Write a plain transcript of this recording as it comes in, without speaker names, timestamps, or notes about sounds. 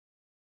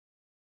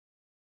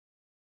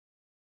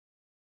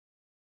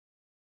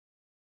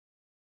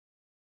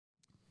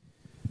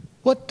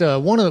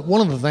One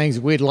of the things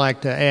that we'd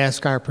like to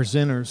ask our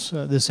presenters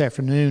this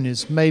afternoon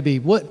is maybe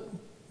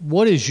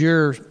what is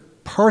your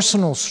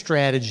personal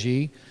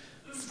strategy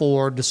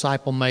for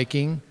disciple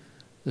making,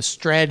 the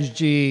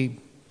strategy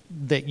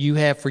that you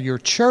have for your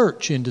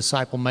church in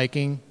disciple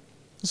making,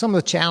 some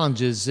of the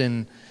challenges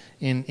in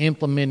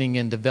implementing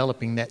and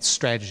developing that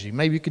strategy.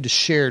 Maybe you could just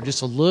share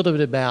just a little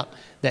bit about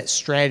that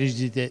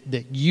strategy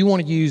that you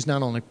want to use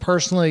not only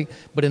personally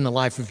but in the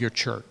life of your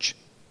church.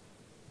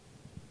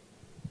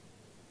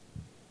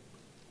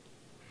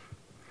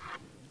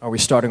 Are we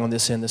starting on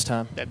this end this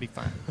time? That'd be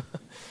fine.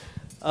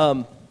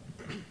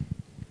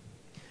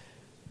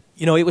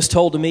 It was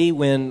told to me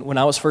when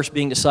I was first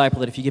being discipled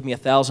that if you give me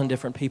 1,000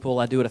 different people,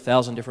 I do it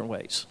 1,000 different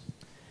ways.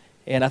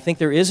 And I think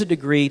there is a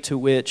degree to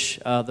which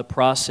the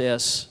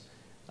process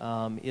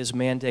is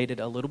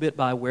mandated a little bit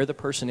by where the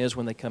person is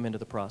when they come into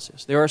the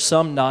process. There are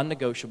some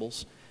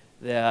non-negotiables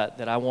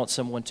that I want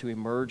someone to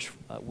emerge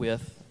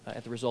with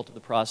at the result of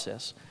the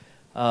process.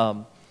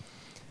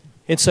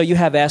 And so you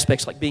have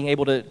aspects like being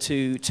able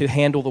to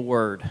handle the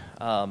word,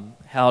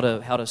 how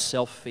to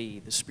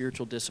self-feed, the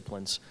spiritual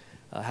disciplines,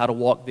 how to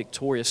walk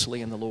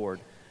victoriously in the Lord.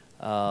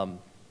 The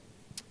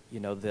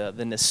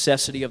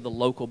necessity of the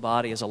local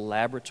body as a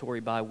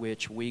laboratory by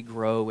which we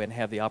grow and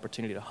have the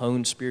opportunity to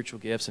hone spiritual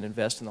gifts and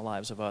invest in the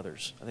lives of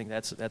others. I think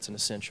that's an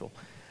essential.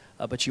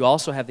 But you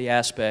also have the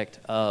aspect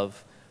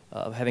of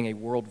having a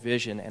world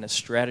vision and a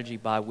strategy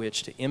by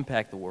which to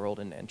impact the world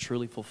and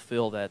truly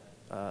fulfill that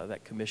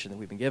commission that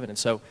we've been given. And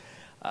so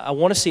I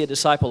want to see a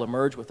disciple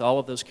emerge with all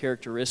of those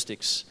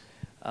characteristics.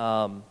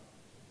 And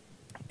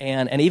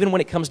even when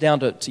it comes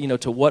down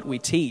to what we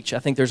teach, I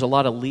think there's a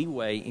lot of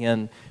leeway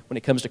in when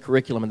it comes to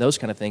curriculum and those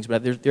kind of things.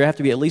 But there have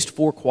to be at least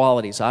 4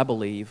 qualities, I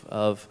believe,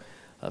 of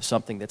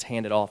something that's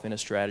handed off in a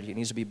strategy. It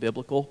needs to be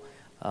biblical.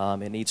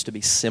 It needs to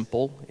be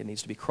simple. It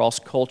needs to be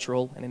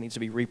cross-cultural, and it needs to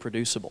be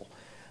reproducible.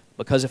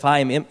 Because if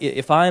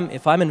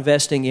I'm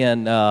investing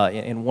in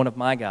one of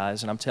my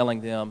guys and I'm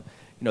telling them,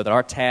 that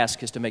our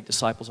task is to make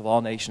disciples of all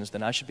nations,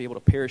 then I should be able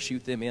to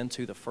parachute them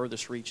into the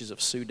furthest reaches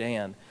of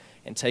Sudan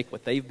and take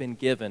what they've been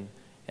given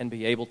and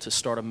be able to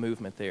start a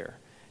movement there.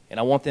 And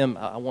I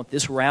want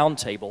this round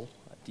table,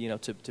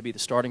 to be the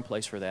starting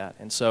place for that.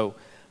 And so,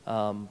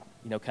 kind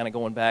of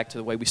going back to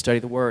the way we study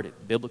the Word,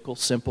 biblical,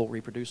 simple,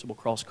 reproducible,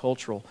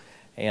 cross-cultural.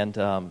 And,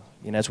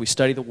 as we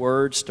study the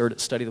Word,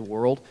 study the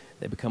world,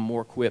 they become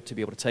more equipped to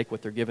be able to take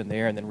what they're given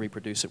there and then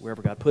reproduce it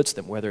wherever God puts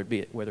them, whether it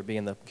be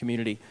in the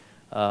community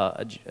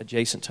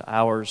adjacent to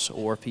ours,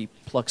 or if He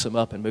plucks them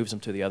up and moves them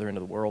to the other end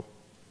of the world.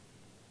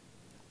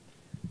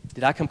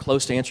 Did I come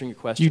close to answering your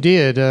question? You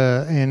did,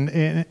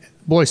 and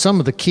boy,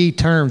 some of the key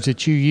terms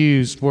that you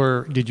used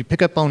were, did you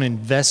pick up on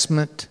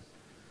investment?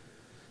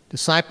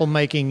 Disciple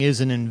making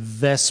is an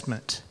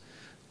investment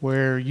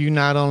where you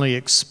not only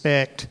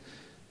expect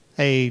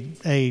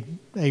a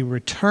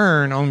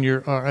return on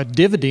or a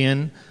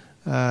dividend,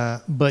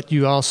 but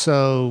you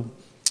also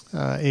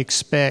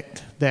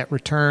expect that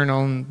return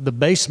on the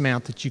base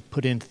amount that you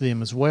put into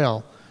them as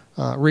well.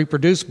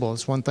 Reproducible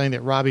is one thing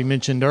that Robbie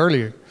mentioned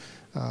earlier.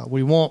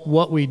 We want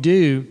what we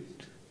do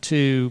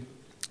to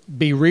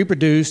be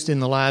reproduced in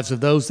the lives of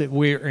those that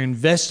we're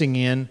investing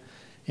in.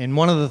 And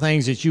one of the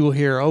things that you will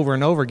hear over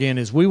and over again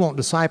is we want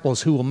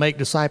disciples who will make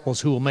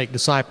disciples who will make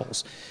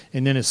disciples.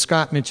 And then as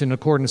Scott mentioned,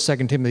 according to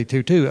 2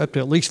 Timothy 2:2, up to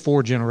at least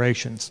 4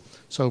 generations.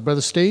 So,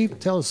 Brother Steve,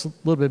 tell us a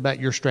little bit about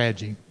your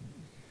strategy.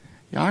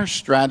 Yeah, our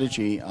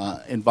strategy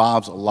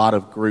involves a lot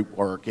of group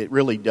work. It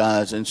really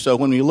does. And so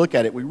when we look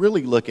at it, we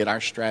really look at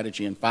our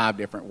strategy in 5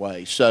 different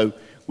ways. So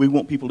we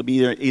want people to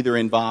be either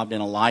involved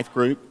in a life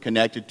group,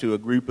 connected to a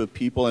group of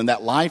people. And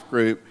that life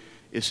group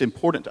is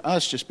important to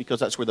us just because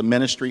that's where the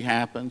ministry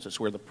happens. It's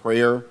where the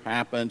prayer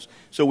happens.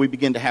 So we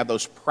begin to have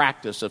those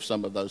practice of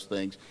some of those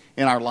things.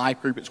 In our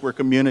life group, it's where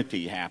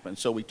community happens.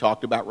 So we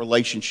talked about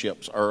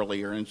relationships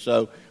earlier. And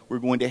so we're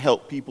going to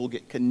help people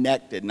get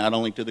connected, not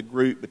only to the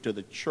group, but to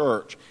the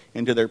church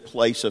and to their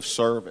place of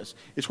service.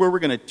 It's where we're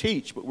going to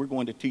teach, but we're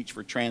going to teach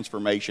for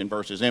transformation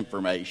versus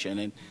information.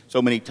 And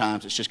so many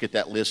times it's just get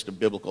that list of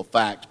biblical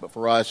facts. But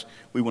for us,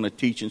 we want to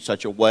teach in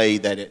such a way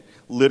that it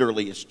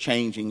literally is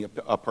changing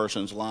a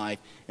person's life.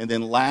 And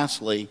then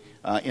lastly,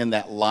 in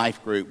that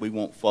life group, we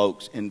want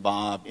folks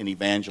involved in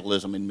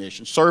evangelism and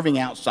mission, serving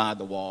outside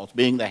the walls,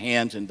 being the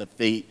hands and the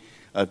feet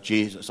of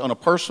Jesus. On a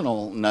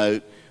personal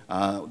note,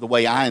 the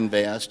way I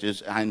invest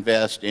is I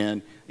invest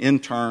in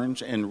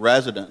interns and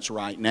residents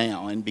right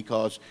now. And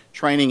because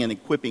training and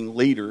equipping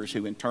leaders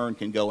who in turn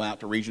can go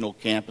out to regional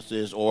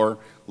campuses or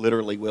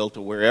literally will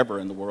to wherever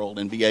in the world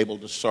and be able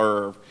to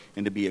serve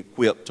and to be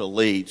equipped to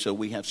lead. So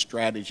we have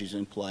strategies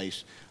in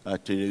place to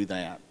do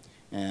that.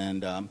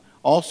 And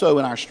also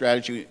in our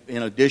strategy,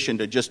 in addition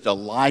to just a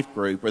life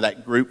group or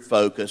that group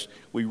focus,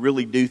 we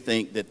really do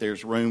think that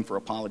there's room for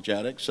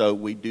apologetics. So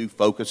we do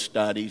focus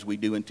studies. We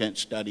do intense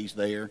studies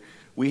there.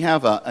 We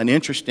have an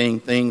interesting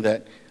thing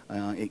that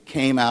it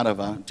came out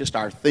of just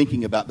our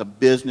thinking about the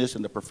business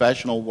and the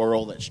professional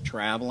world that's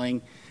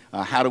traveling.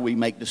 How do we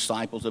make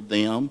disciples of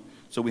them?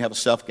 So we have a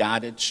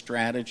self-guided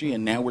strategy,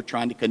 and now we're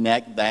trying to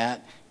connect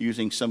that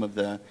using some of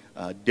the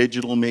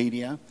digital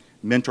media.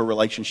 Mentor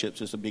relationships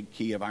is a big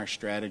key of our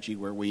strategy,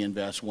 where we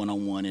invest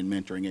one-on-one in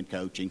mentoring and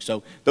coaching.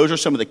 So those are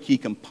some of the key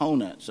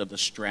components of the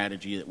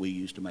strategy that we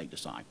use to make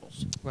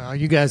disciples. Well,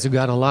 you guys have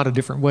got a lot of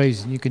different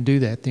ways you can do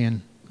that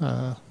then,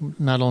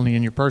 not only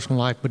in your personal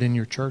life, but in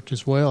your church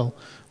as well.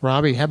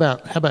 Robbie, how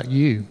about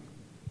you?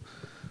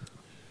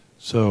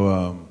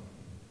 So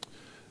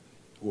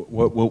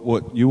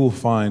what you will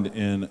find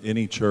in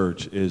any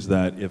church is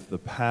that if the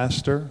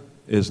pastor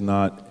is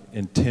not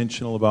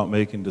intentional about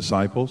making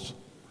disciples,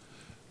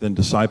 then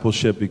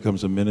discipleship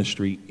becomes a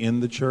ministry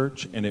in the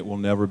church, and it will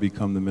never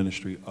become the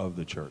ministry of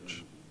the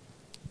church.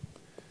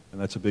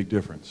 And that's a big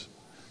difference,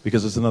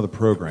 because it's another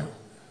program,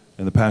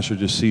 and the pastor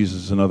just sees it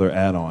as another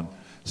add-on.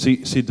 See,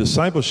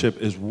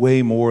 discipleship is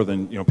way more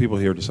than, people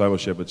hear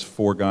discipleship, it's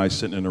 4 guys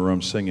sitting in a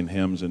room singing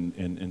hymns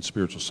and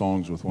spiritual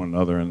songs with one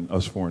another, and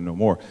us 4 and no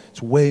more.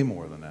 It's way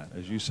more than that.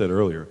 As you said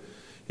earlier,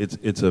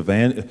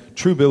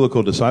 true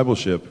biblical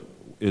discipleship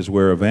is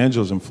where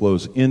evangelism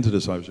flows into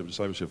discipleship.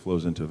 Discipleship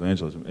flows into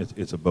evangelism.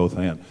 It's a both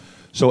and.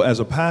 So as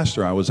a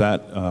pastor, I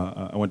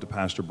went to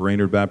Pastor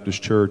Brainerd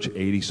Baptist Church,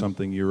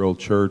 80-something-year-old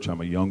church.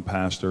 I'm a young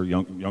pastor,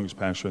 youngest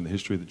pastor in the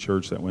history of the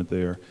church that went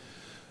there.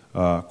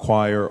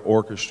 Choir,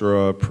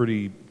 orchestra,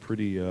 pretty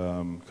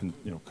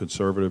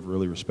conservative,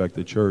 really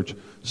respected church.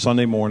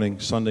 Sunday morning,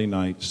 Sunday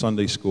night,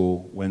 Sunday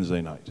school,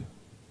 Wednesday night.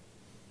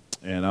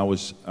 And I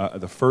was,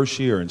 the first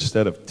year,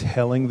 instead of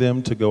telling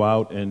them to go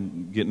out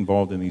and get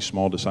involved in these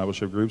small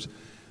discipleship groups,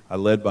 I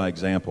led by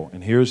example.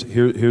 And here's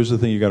the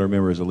thing you got to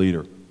remember as a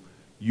leader.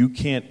 You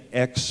can't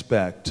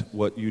expect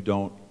what you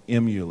don't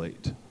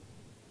emulate.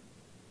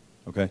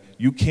 Okay?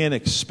 You can't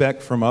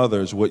expect from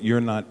others what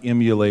you're not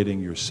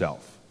emulating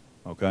yourself.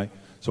 Okay?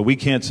 So we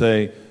can't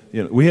say,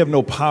 we have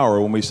no power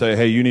when we say,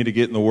 hey, you need to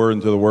get in the Word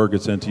until the Word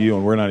gets into you,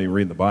 and we're not even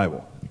reading the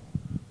Bible.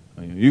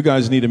 You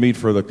guys need to meet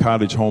for the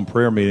cottage home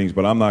prayer meetings,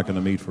 but I'm not going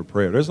to meet for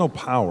prayer. There's no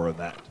power in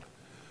that.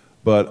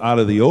 But out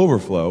of the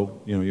overflow,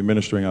 you're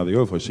ministering out of the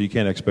overflow, so you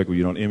can't expect what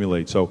you don't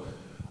emulate. So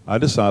I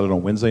decided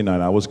on Wednesday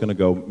night I was going to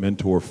go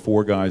mentor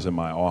 4 guys in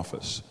my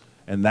office.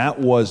 And that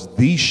was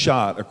the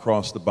shot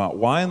across the bow.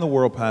 Why in the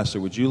world,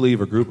 Pastor, would you leave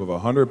a group of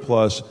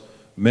 100-plus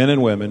men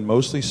and women,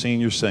 mostly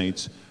senior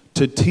saints,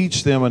 to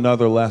teach them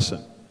another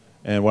lesson?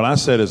 And what I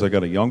said is, I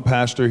got a young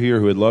pastor here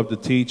who would love to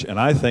teach, and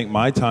I think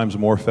my time's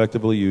more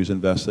effectively used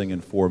investing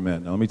in 4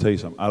 men. Now, let me tell you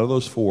something. Out of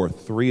those 4,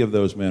 3 of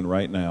those men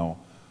right now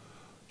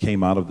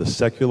came out of the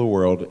secular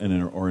world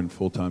and are in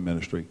full-time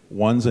ministry.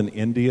 One's in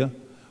India.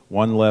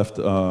 One left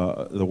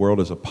the world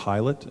as a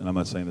pilot, and I'm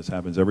not saying this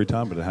happens every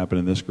time, but it happened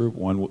in this group.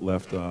 One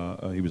left,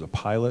 he was a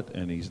pilot,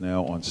 and he's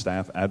now on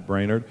staff at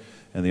Brainerd,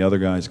 and the other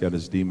guy's got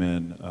his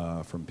D-men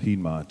from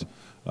Piedmont.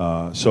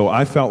 So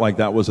I felt like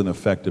that was an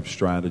effective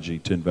strategy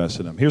to invest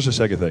in them. Here's the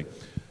second thing.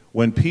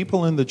 When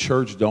people in the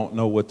church don't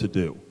know what to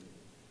do,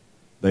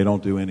 they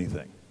don't do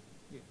anything.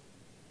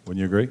 Wouldn't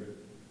you agree?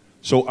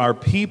 So our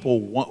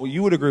people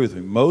you would agree with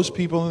me, most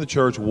people in the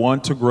church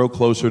want to grow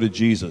closer to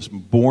Jesus.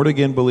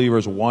 Born-again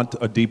believers want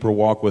a deeper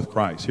walk with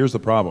Christ. Here's the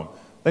problem.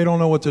 They don't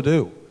know what to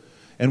do.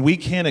 And we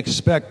can't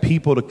expect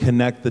people to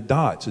connect the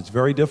dots. It's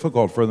very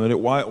difficult for them.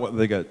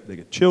 They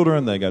got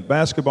children, they got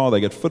basketball,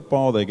 they got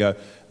football, they got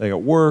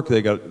work,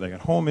 they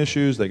got home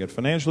issues, they got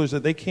financial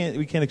issues. We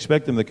can't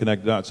expect them to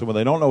connect the dots. So when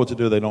they don't know what to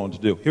do, they don't know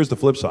what to do. Here's the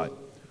flip side.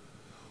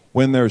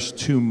 When there's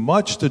too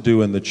much to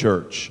do in the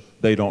church,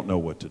 they don't know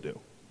what to do.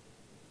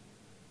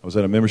 I was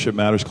at a Membership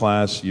Matters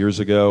class years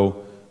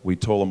ago. We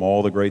told them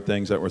all the great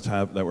things that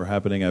were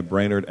happening at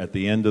Brainerd. At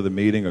the end of the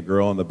meeting, a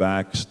girl in the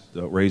back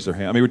raised her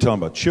hand. I mean, we're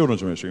talking about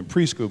children's ministry and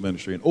preschool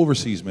ministry and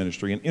overseas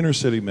ministry and inner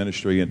city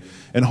ministry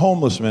and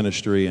homeless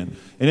ministry and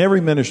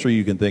every ministry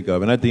you can think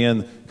of. And at the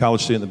end,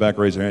 college student in the back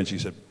raised her hand. She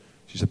said,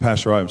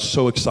 Pastor, I'm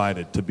so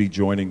excited to be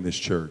joining this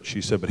church.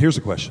 She said, but here's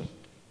the question.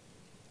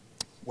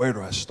 Where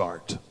do I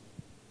start?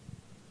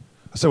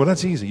 I said, well,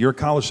 that's easy. You're a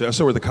college student. I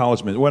said, we're the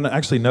college ministry. Well,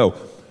 actually, no.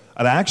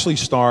 I'd actually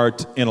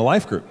start in a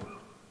life group.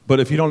 But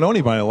if you don't know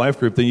anybody in a life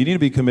group, then you need to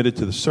be committed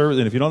to the service.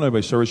 And if you don't know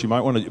anybody's service, you might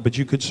want to, but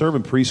you could serve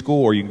in preschool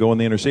or you can go in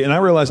the inner city. And I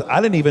realized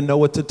I didn't even know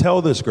what to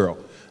tell this girl.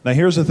 Now,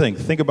 here's the thing.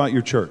 Think about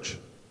your church.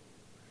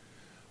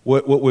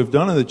 What we've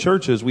done in the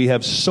church is we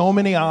have so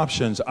many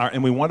options,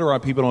 and we wonder why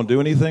people don't do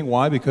anything.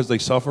 Why? Because they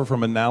suffer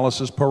from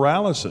analysis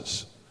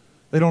paralysis.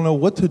 They don't know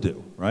what to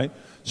do, right?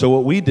 So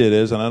what we did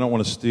is, and I don't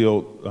want to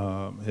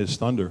steal his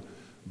thunder,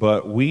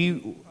 but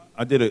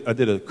I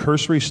did a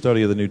cursory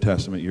study of the New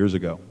Testament years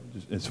ago.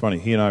 It's funny,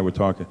 he and I were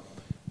talking.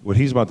 What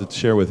he's about to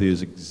share with you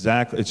is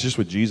it's just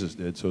what Jesus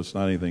did, so it's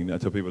not anything. I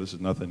tell people this is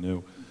nothing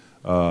new.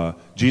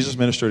 Jesus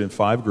ministered in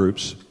 5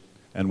 groups,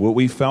 and what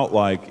we felt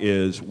like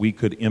is we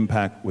could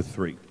impact with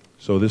 3.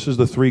 So this is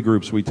the 3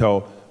 groups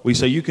we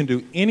say you can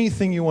do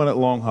anything you want at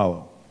Long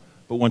Hollow,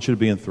 but want you to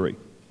be in 3.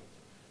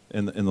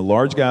 In the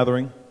large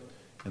gathering,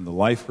 in the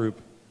life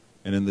group,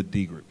 and in the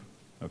D group.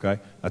 Okay?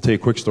 I'll tell you a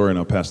quick story and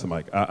I'll pass the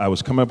mic. I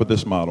was coming up with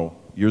this model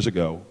years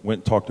ago, went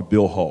and talked to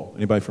Bill Hall.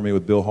 Anybody familiar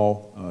with Bill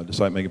Hall?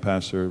 Disciplemaking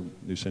pastor,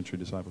 New Century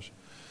Discipleship.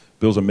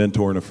 Bill's a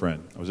mentor and a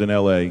friend. I was in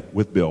L.A.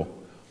 with Bill,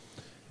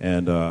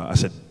 and I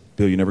said,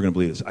 Bill, you're never going to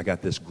believe this. I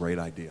got this great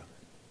idea.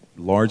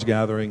 Large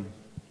gathering,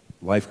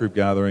 life group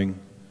gathering,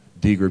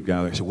 D group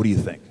gathering. I said, what do you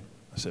think?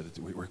 I said,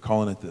 we're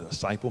calling it the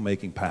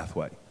Disciplemaking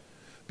Pathway.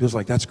 Bill's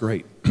like, that's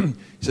great. He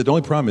said, the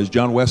only problem is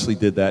John Wesley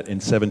did that in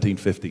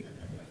 1750.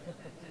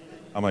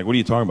 I'm like, what are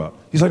you talking about?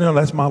 He's like, no,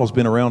 that model's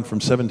been around from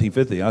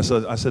 1750.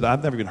 I said,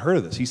 I've never even heard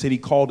of this. He said he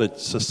called it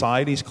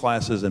societies,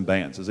 classes, and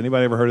bands. Has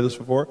anybody ever heard of this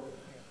before?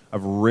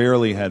 I've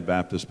rarely had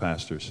Baptist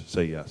pastors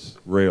say yes.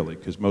 Rarely,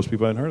 because most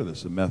people hadn't heard of this.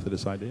 It's a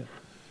Methodist idea.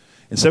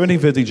 In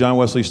 1750, John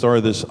Wesley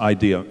started this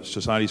idea,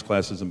 societies,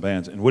 classes, and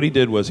bands. And what he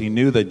did was he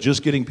knew that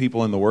just getting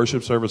people in the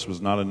worship service was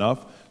not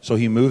enough, so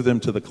he moved them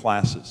to the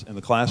classes. And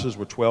the classes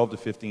were 12 to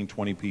 15,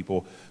 20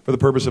 people for the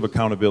purpose of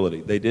accountability.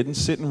 They didn't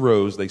sit in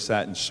rows, they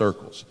sat in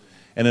circles.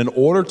 And in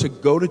order to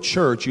go to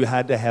church, you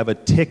had to have a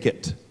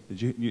ticket.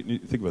 Did you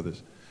think about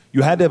this?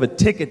 You had to have a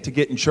ticket to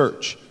get in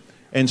church.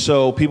 And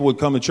so people would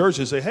come to church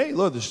and say, hey,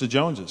 look, this is the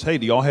Joneses. Hey,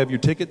 do y'all have your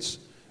tickets?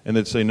 And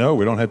they'd say, no,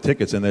 we don't have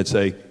tickets. And they'd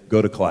say,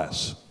 go to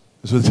class.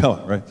 That's what they tell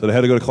them, right? So they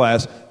had to go to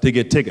class to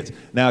get tickets.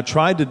 Now, I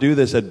tried to do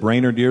this at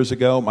Brainerd years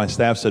ago. My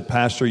staff said,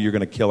 Pastor, you're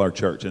going to kill our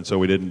church. And so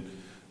we didn't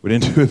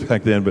do it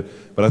back then,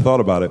 but I thought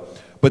about it.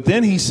 But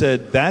then he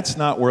said, that's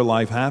not where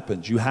life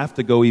happens. You have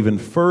to go even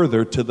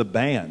further to the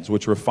bands,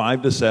 which were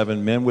 5 to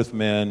 7, men with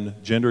men,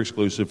 gender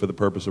exclusive for the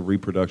purpose of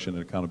reproduction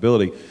and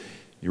accountability.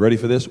 You ready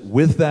for this?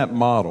 With that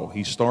model,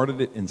 he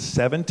started it in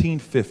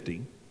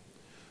 1750.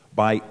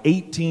 By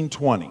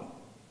 1820,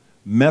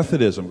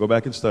 Methodism, go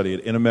back and study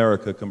it, in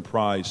America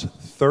comprised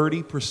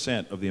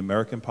 30% of the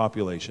American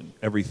population.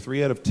 Every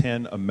 3 out of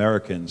 10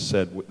 Americans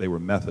said they were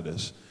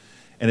Methodists.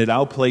 And it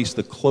outplaced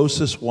the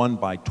closest one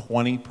by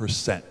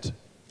 20%.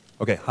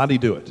 Okay, how did he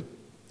do it?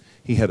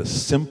 He had a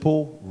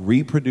simple,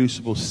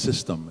 reproducible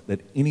system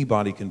that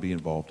anybody can be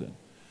involved in.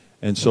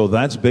 And so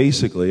that's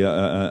basically,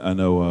 I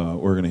know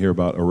we're going to hear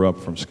about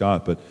Erupt from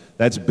Scott, but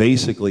that's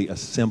basically a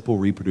simple,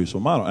 reproducible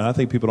model. And I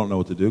think people don't know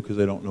what to do because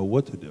they don't know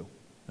what to do.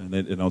 And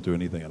they don't do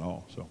anything at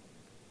all. So,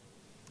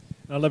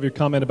 I love your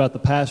comment about the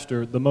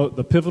pastor.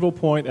 The pivotal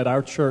point at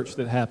our church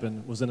that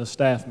happened was in a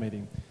staff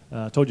meeting.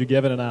 I told you,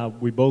 Gavin and I,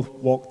 we both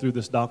walked through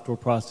this doctoral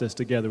process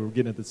together. We were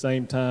getting it at the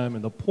same time,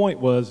 and the point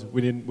was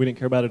we didn't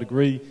care about a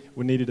degree.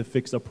 We needed to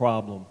fix a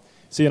problem.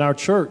 See, in our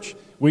church,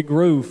 we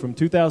grew from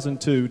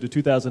 2002 to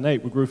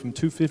 2008. We grew from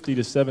 250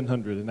 to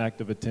 700 in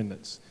active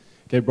attendance.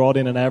 Okay, brought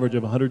in an average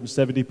of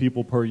 170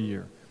 people per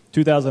year.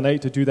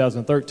 2008 to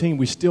 2013,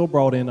 we still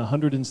brought in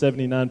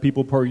 179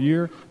 people per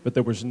year, but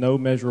there was no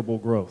measurable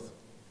growth.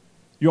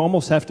 You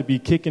almost have to be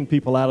kicking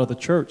people out of the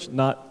church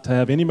not to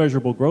have any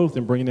measurable growth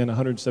in bringing in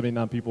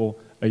 179 people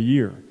a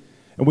year.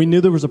 And we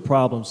knew there was a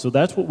problem, so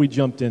that's what we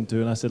jumped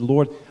into. And I said,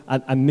 Lord,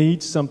 I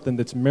need something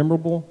that's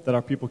memorable, that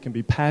our people can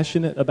be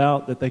passionate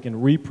about, that they can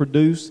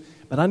reproduce,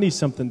 but I need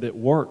something that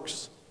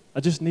works. I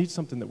just need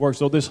something that works.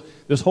 So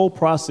this whole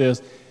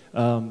process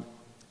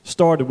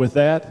started with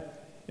that.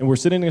 And we're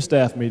sitting in a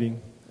staff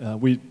meeting,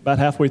 about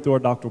halfway through our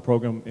doctoral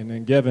program, and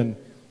then Gavin,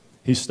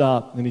 he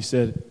stopped and he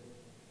said,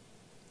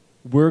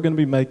 we're going to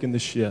be making the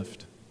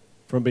shift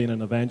from being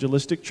an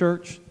evangelistic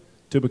church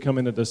to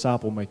becoming a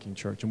disciple-making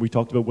church. And we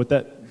talked about what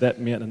that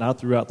meant, and I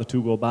threw out the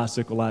two-wheel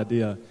bicycle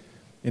idea.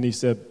 And he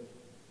said,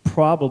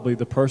 probably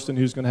the person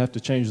who's going to have to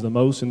change the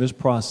most in this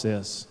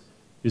process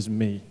is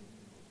me.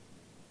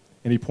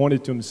 And he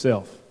pointed to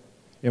himself.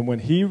 And when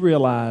he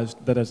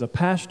realized that as a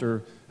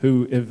pastor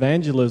who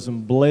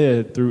evangelism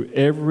bled through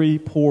every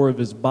pore of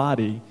his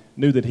body,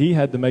 knew that he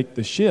had to make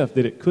the shift,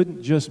 that it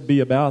couldn't just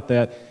be about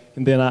that.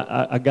 And then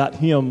I got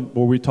him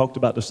where we talked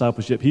about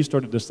discipleship. He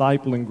started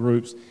discipling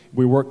groups.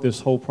 We worked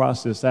this whole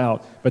process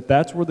out. But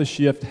that's where the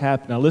shift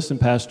happened. Now listen,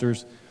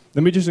 pastors,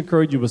 let me just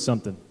encourage you with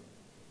something.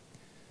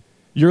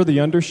 You're the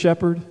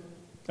under-shepherd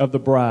of the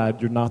bride.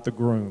 You're not the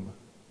groom.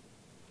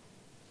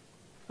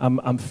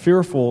 I'm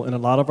fearful in a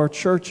lot of our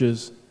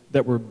churches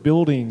that we're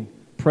building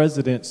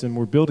presidents and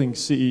we're building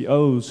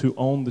CEOs who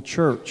own the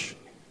church.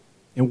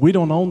 And we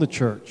don't own the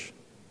church.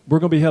 We're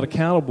going to be held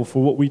accountable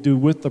for what we do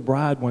with the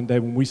bride one day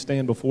when we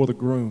stand before the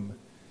groom.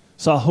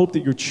 So I hope that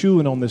you're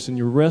chewing on this and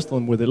you're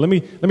wrestling with it. Let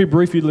me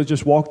briefly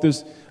just walk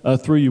this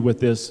through you with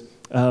this.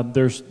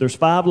 There's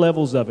 5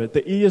 levels of it.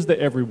 The E is the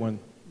everyone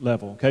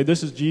level. Okay,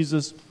 this is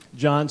Jesus.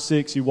 John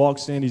 6, he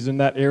walks in. He's in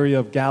that area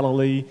of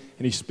Galilee,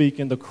 and he's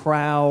speaking. The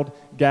crowd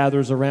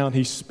gathers around.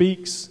 He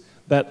speaks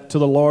that to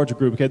the large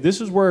group. Okay,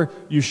 this is where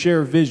you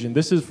share vision.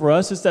 This is, for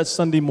us, it's that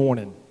Sunday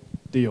morning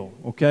deal,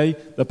 okay?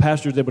 The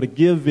pastor's able to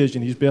give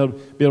vision. He's able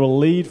to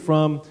lead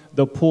from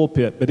the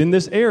pulpit. But in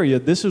this area,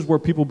 this is where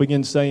people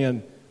begin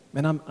saying,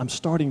 man, I'm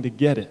starting to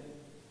get it.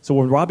 So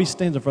when Robbie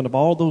stands in front of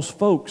all those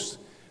folks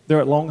there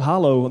at Long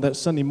Hollow that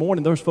Sunday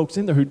morning, there's folks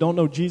in there who don't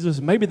know Jesus.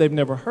 Maybe they've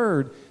never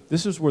heard.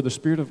 This is where the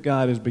Spirit of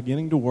God is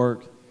beginning to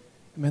work.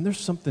 Man, there's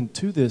something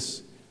to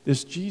this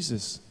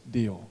Jesus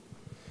deal.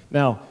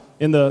 Now,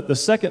 in the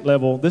second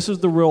level, this is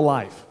the real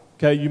life.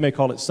 Okay, you may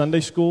call it Sunday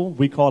school.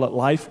 We call it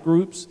life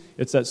groups.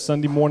 It's that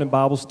Sunday morning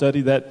Bible study,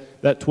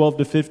 that 12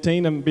 to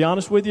 15. And to be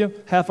honest with you,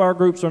 half our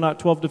groups are not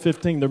 12 to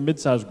 15. They're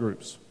mid-sized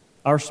groups.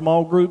 Our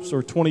small groups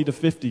are 20 to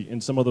 50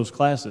 in some of those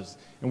classes,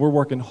 and we're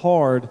working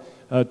hard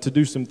to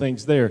do some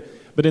things there.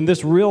 But in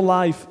this real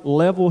life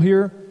level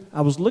here,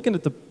 I was looking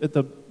at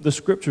the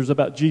scriptures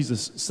about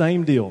Jesus,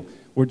 same deal,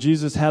 where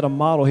Jesus had a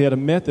model, he had a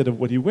method of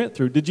what he went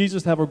through. Did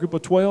Jesus have a group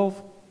of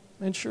 12?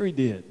 And sure he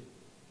did.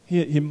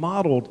 He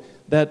modeled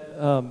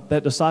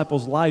that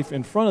disciple's life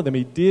in front of them.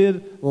 He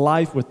did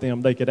life with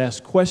them. They could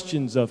ask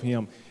questions of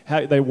him.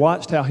 They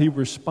watched how he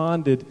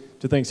responded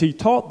to things. He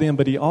taught them,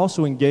 but he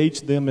also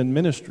engaged them in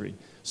ministry.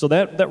 So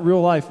that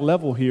real life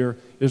level here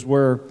is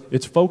where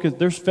it's focused.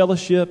 There's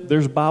fellowship,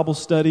 there's Bible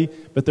study,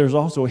 but there's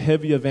also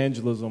heavy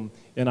evangelism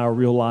in our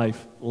real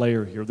life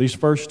layer here. These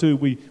first two,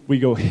 we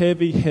go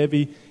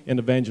heavy in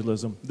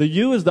evangelism. The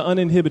U is the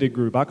uninhibited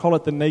group. I call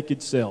it the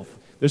naked self.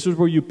 This is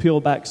where you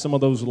peel back some of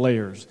those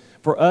layers.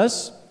 For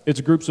us, it's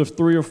groups of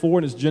 3 or 4,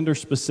 and it's gender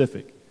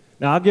specific.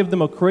 Now, I give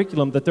them a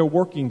curriculum that they're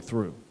working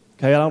through.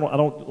 Okay, I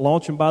don't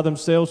launch them by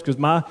themselves, because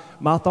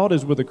my thought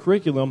is with a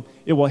curriculum,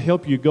 it will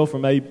help you go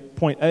from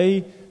point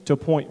A to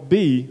point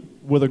B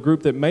with a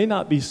group that may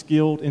not be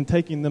skilled in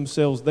taking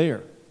themselves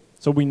there.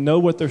 So we know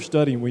what they're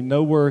studying. We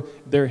know where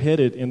they're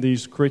headed in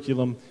these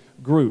curriculum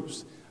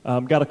groups.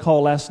 Got a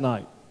call last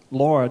night.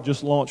 Laura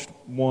just launched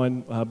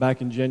one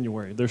back in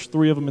January. There's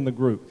 3 of them in the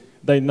group.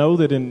 They know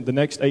that in the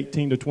next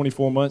 18 to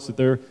 24 months that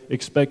they're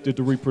expected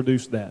to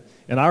reproduce that.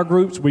 In our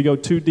groups, we go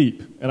too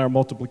deep in our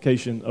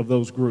multiplication of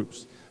those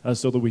groups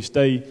so that we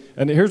stay.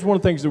 And here's one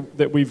of the things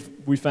that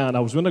we found.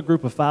 I was in a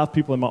group of 5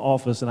 people in my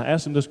office, and I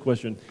asked them this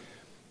question.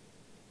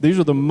 These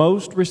are the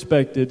most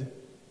respected,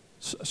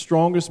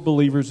 strongest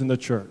believers in the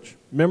church,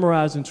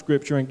 memorizing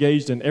Scripture,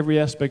 engaged in every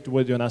aspect of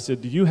what they do. And I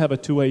said, do you have a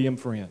 2 a.m.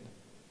 friend?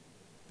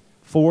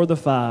 4 of the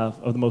 5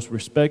 of the most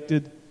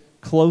respected,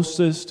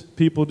 closest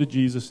people to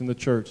Jesus in the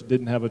church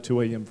didn't have a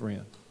 2 a.m.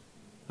 friend.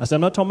 I said,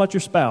 I'm not talking about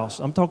your spouse.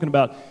 I'm talking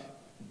about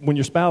when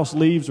your spouse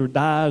leaves or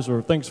dies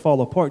or things fall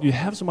apart, you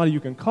have somebody you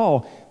can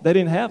call. They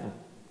didn't have them.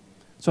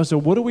 So I said,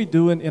 what are we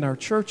doing in our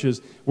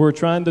churches? We're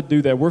trying to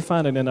do that. We're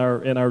finding in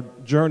our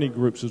journey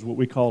groups is what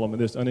we call them, at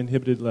this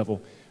uninhibited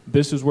level.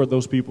 This is where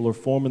those people are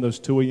forming those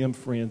 2 a.m.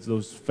 friends,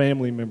 those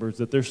family members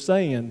that they're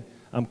saying,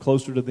 I'm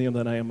closer to them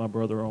than I am my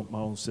brother or my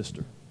own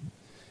sister.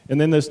 And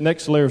then this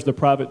next layer is the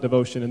private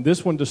devotion, and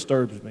this one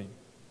disturbs me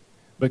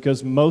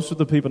because most of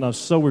the people, and it's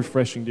so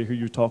refreshing to hear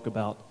you talk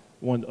about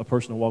a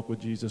personal walk with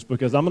Jesus,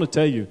 because I'm going to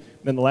tell you,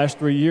 in the last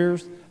 3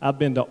 years, I've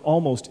been to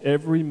almost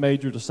every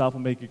major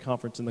disciple-making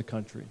conference in the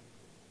country.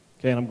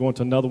 Okay, and I'm going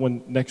to another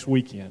one next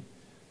weekend.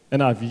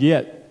 And I've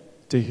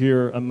yet to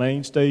hear a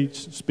main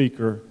stage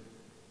speaker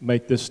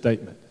make this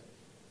statement,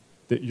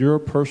 that your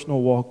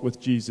personal walk with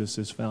Jesus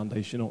is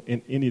foundational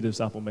in any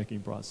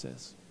disciple-making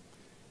process.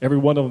 Every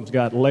one of them's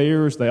got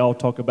layers. They all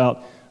talk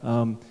about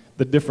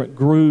the different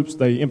groups.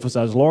 They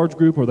emphasize large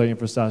group or they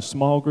emphasize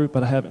small group,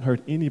 but I haven't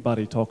heard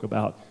anybody talk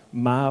about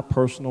my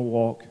personal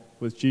walk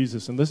with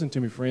Jesus. And listen to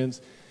me, friends,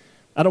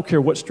 I don't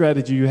care what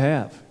strategy you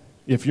have.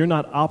 If you're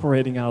not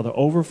operating out of the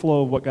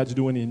overflow of what God's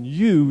doing in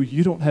you,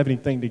 you don't have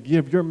anything to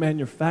give. You're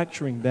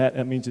manufacturing that.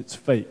 That means it's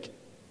fake.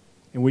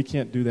 And we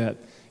can't do that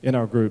in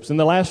our groups. And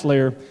the last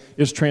layer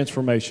is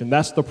transformation.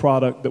 That's the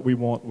product that we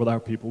want with our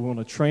people. We want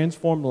a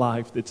transformed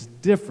life that's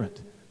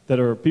different, that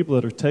are people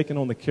that are taking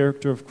on the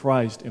character of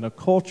Christ in a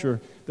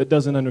culture that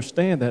doesn't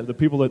understand that. The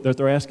people that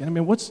they're asking, I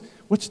mean, what's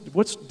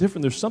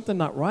different? There's something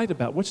not right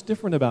about. What's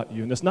different about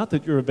you? And it's not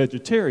that you're a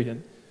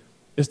vegetarian.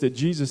 It's that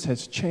Jesus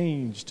has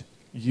changed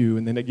you,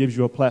 and then it gives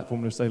you a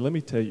platform to say, let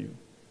me tell you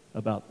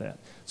about that.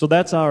 So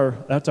that's our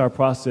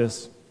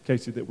process,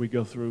 Casey, that we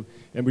go through.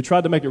 And we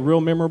tried to make it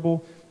real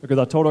memorable because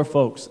I told our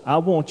folks, I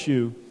want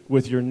you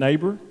with your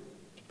neighbor,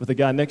 with the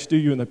guy next to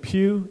you in the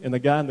pew, and the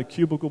guy in the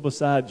cubicle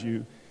beside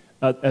you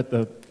at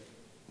the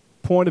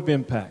point of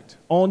impact,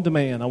 on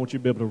demand. I want you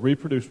to be able to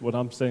reproduce what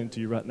I'm saying to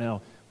you right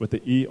now with the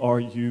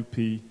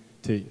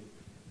ERUPT.